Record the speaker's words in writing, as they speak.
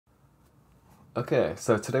Okay,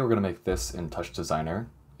 so today we're going to make this in TouchDesigner.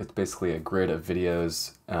 It's basically a grid of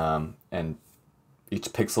videos, and each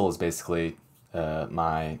pixel is basically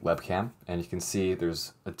my webcam. And you can see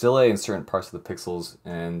there's a delay in certain parts of the pixels,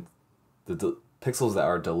 and the pixels that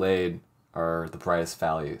are delayed are the brightest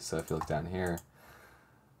value. So if you look down here,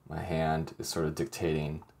 my hand is sort of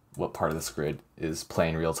dictating what part of this grid is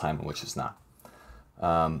playing real time and which is not.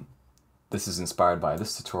 This is inspired by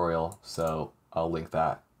this tutorial, so I'll link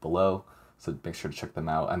that below. So make sure to check them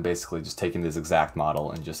out. I'm basically just taking this exact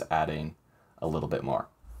model and just adding a little bit more.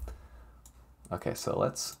 Okay, so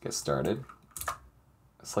let's get started.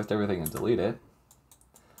 Select everything and delete it.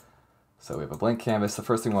 So we have a blank canvas. The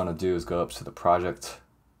first thing we want to do is go up to the project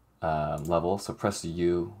level. So press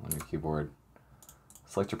U on your keyboard.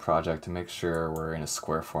 Select your project to make sure we're in a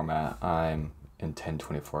square format. I'm in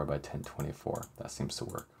 1024 by 1024. That seems to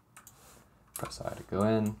work. Press I to go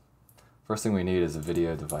in. First thing we need is a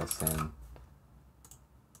video device in.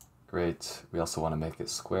 Great. We also want to make it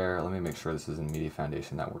square. Let me make sure this is in Media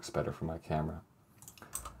Foundation. That works better for my camera.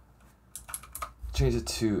 Change it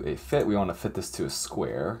to a fit. We want to fit this to a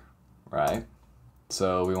square, right?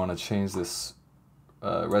 So we want to change this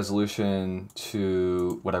resolution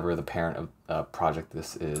to whatever the parent of project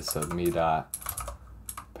this is. So me.parent.width.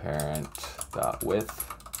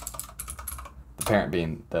 The parent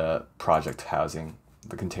being the project housing,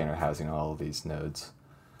 the container housing all of these nodes.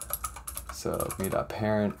 So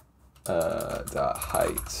me.parent dot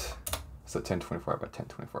height, so 1024 by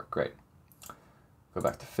 1024. Great. Go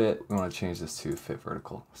back to fit. We want to change this to fit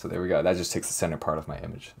vertical. So there we go. That just takes the center part of my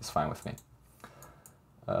image. It's fine with me.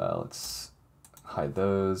 Let's hide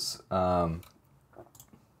those.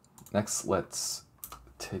 Next, let's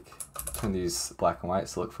turn these black and white.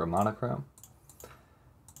 So look for a monochrome,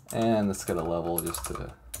 and let's get a level just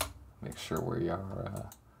to make sure we are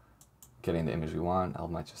getting the image we want. I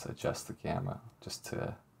might just adjust the gamma just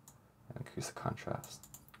to increase the contrast.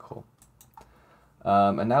 Cool.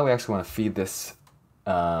 And now we actually want to feed this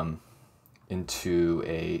into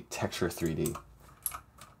a texture 3D.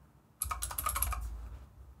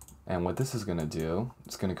 And what this is going to do,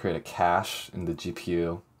 it's going to create a cache in the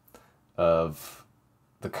GPU of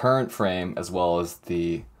the current frame as well as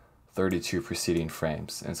the 32 preceding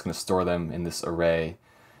frames. And it's going to store them in this array.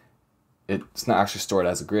 It's not actually stored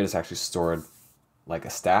as a grid, it's actually stored like a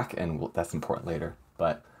stack, and that's important later.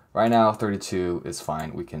 But right now, 32 is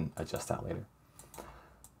fine. We can adjust that later.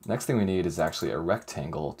 Next thing we need is actually a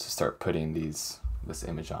rectangle to start putting this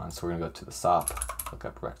image on. So we're going to go to the SOP, look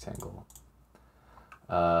up rectangle.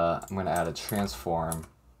 I'm going to add a transform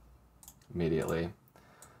immediately,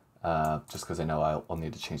 just because I know I'll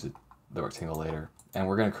need to change the rectangle later. And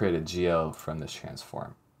we're going to create a geo from this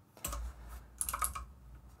transform.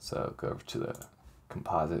 So go over to the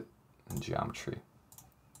composite and geometry.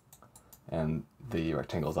 And the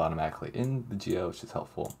rectangle is automatically in the geo, which is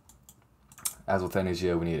helpful. As with any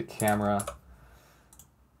geo, we need a camera.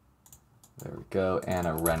 There we go, and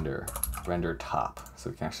a render top, so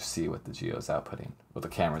we can actually see what the geo is outputting, what the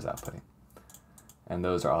camera is outputting. And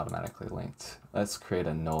those are automatically linked. Let's create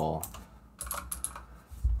a null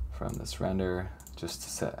from this render just to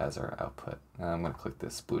set as our output. And I'm going to click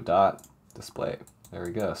this blue dot, display. There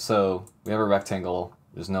we go. So we have a rectangle.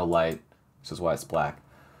 There's no light, which is why it's black.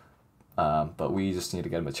 But we just need to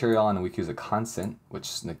get a material on, and we can use a constant,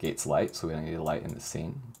 which negates light, so we don't need light in the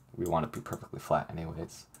scene. We want it to be perfectly flat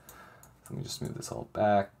anyways. So let me just move this all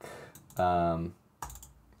back.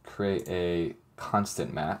 Create a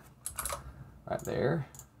constant matte right there.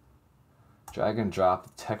 Drag and drop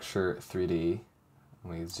the texture 3D.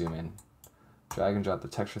 Let me zoom in. Drag and drop the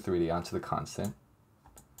texture 3D onto the constant.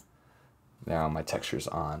 Now my texture's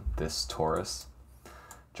on this torus.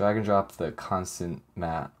 Drag and drop the constant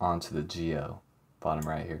matte onto the geo, bottom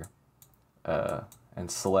right here, and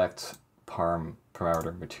select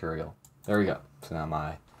parameter material. There we go. So now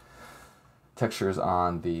my texture is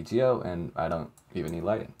on the geo, and I don't even need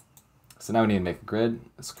lighting. So now we need to make a grid.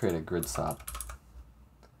 Let's create a grid SOP.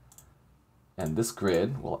 And this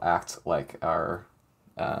grid will act like our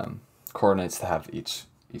coordinates to have each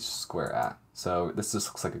square at. So this just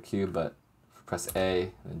looks like a cube, but if we press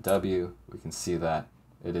A and W, we can see that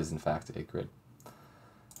it is in fact a grid.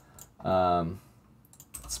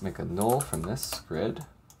 Let's make a null from this grid.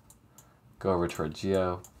 Go over to our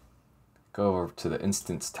geo. Go over to the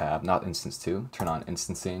instance tab, not instance 2. Turn on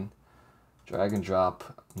instancing. Drag and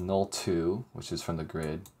drop null 2, which is from the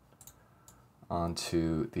grid,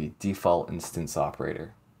 onto the default instance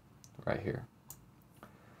operator right here.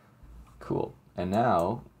 Cool. And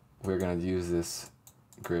now we're going to use this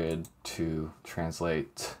grid to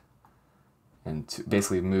translate and to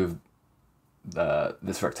basically move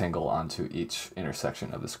this rectangle onto each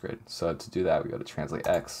intersection of this grid. So to do that, we go to translate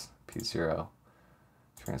X, P0,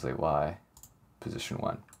 translate Y, position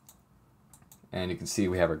 1. And you can see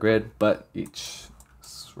we have our grid, but each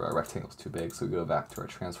rectangle is too big, so we go back to our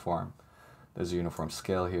transform. There's a uniform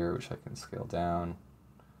scale here, which I can scale down.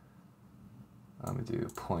 Let me do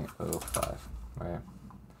 0.05, right?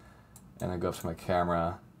 And I go up to my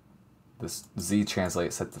camera. This Z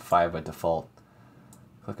translate set to 5 by default.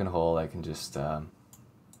 Click and hold, I can just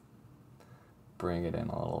bring it in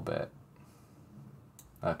a little bit.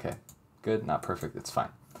 Okay, good, not perfect, it's fine.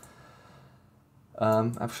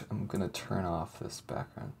 Actually, I'm gonna turn off this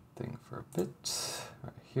background thing for a bit,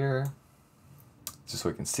 right here, just so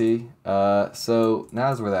we can see. So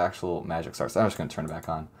now is where the actual magic starts. I'm just gonna turn it back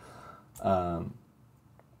on.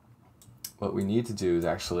 What we need to do is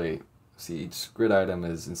actually see each grid item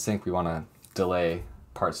is in sync. We wanna delay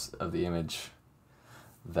parts of the image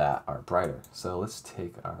that are brighter. So let's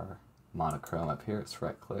take our monochrome up here. Let's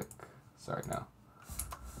right click, sorry, no.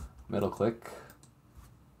 Middle click,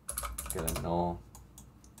 get a null.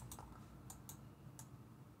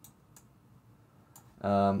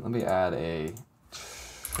 Let me add a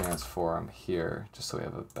transform here just so we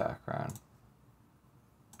have a background.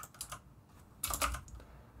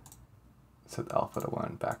 Set the alpha to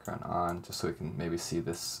 1, background on, just so we can maybe see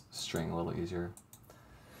this string a little easier.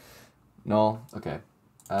 Null, okay.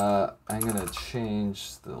 I'm gonna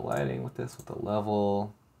change the lighting with this, with the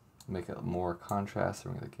level, make it more contrast,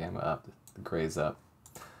 bring the gamma up, the grays up.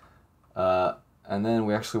 And then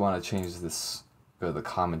we actually want to change this, go to the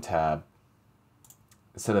common tab.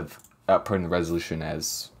 Instead of outputting the resolution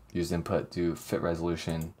as use input, do fit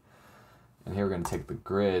resolution. And here we're going to take the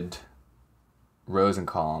grid, rows and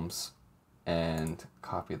columns, and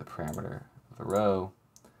copy the parameter of the row,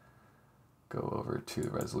 go over to the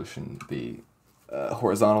resolution, the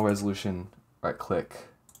horizontal resolution, right click,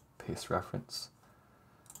 paste reference,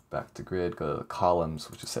 back to grid, go to the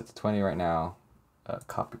columns, which is set to 20 right now,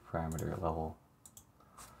 copy parameter level,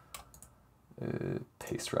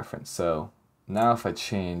 paste reference. So now if I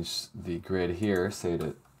change the grid here, say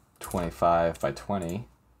to 25 by 20,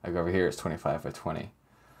 I go over here, it's 25 by 20.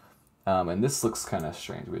 And this looks kind of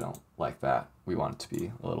strange. We don't like that. We want it to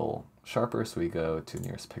be a little sharper, so we go to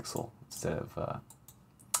nearest pixel instead of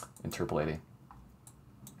interpolating.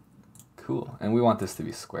 Cool. And we want this to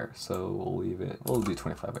be square, so we'll leave it, we'll do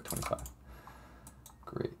 25 by 25.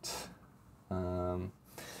 Great.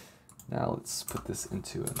 Now let's put this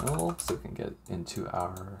into a null so we can get into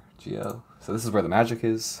our geo. So this is where the magic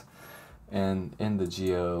is. And in the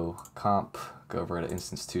geo comp, go over to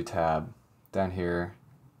instance 2 tab, down here,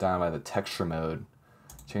 down by the texture mode,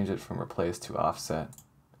 change it from replace to offset.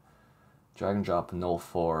 Drag and drop null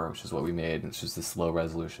 4, which is what we made. It's just this low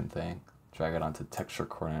resolution thing. Drag it onto texture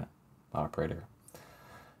coordinate operator.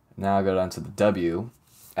 Now go down to the W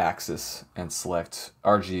axis and select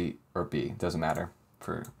RG or B, doesn't matter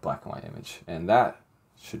for black and white image. And that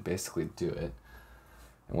should basically do it.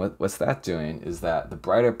 And what's that doing is that the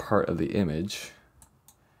brighter part of the image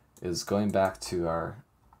is going back to our,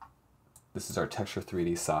 this is our texture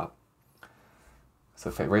 3D SOP. So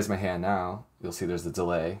if I raise my hand now, you'll see there's a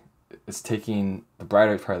delay. It's taking, the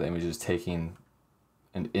brighter part of the image is taking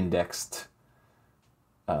an indexed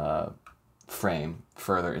frame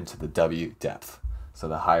further into the W depth. So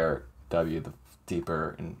the higher W, the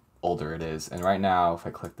deeper and older it is. And right now, if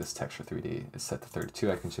I click this texture 3D, it's set to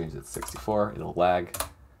 32. I can change it to 64. It'll lag.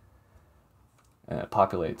 And it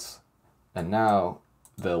populates. And now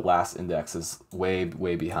the last index is way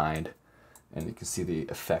behind. And you can see the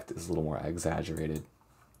effect is a little more exaggerated.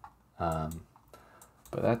 But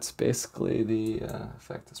that's basically the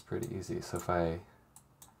effect. Is pretty easy. So if I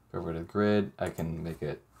go over to the grid, I can make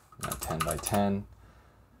it 10 by 10.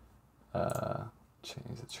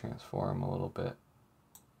 Change the transform a little bit.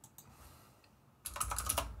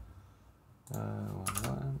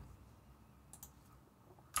 1.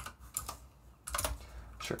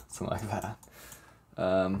 Sure, something like that.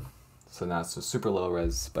 So now it's just super low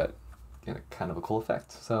res, but kind of a cool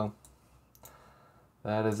effect. So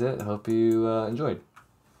that is it. I hope you enjoyed.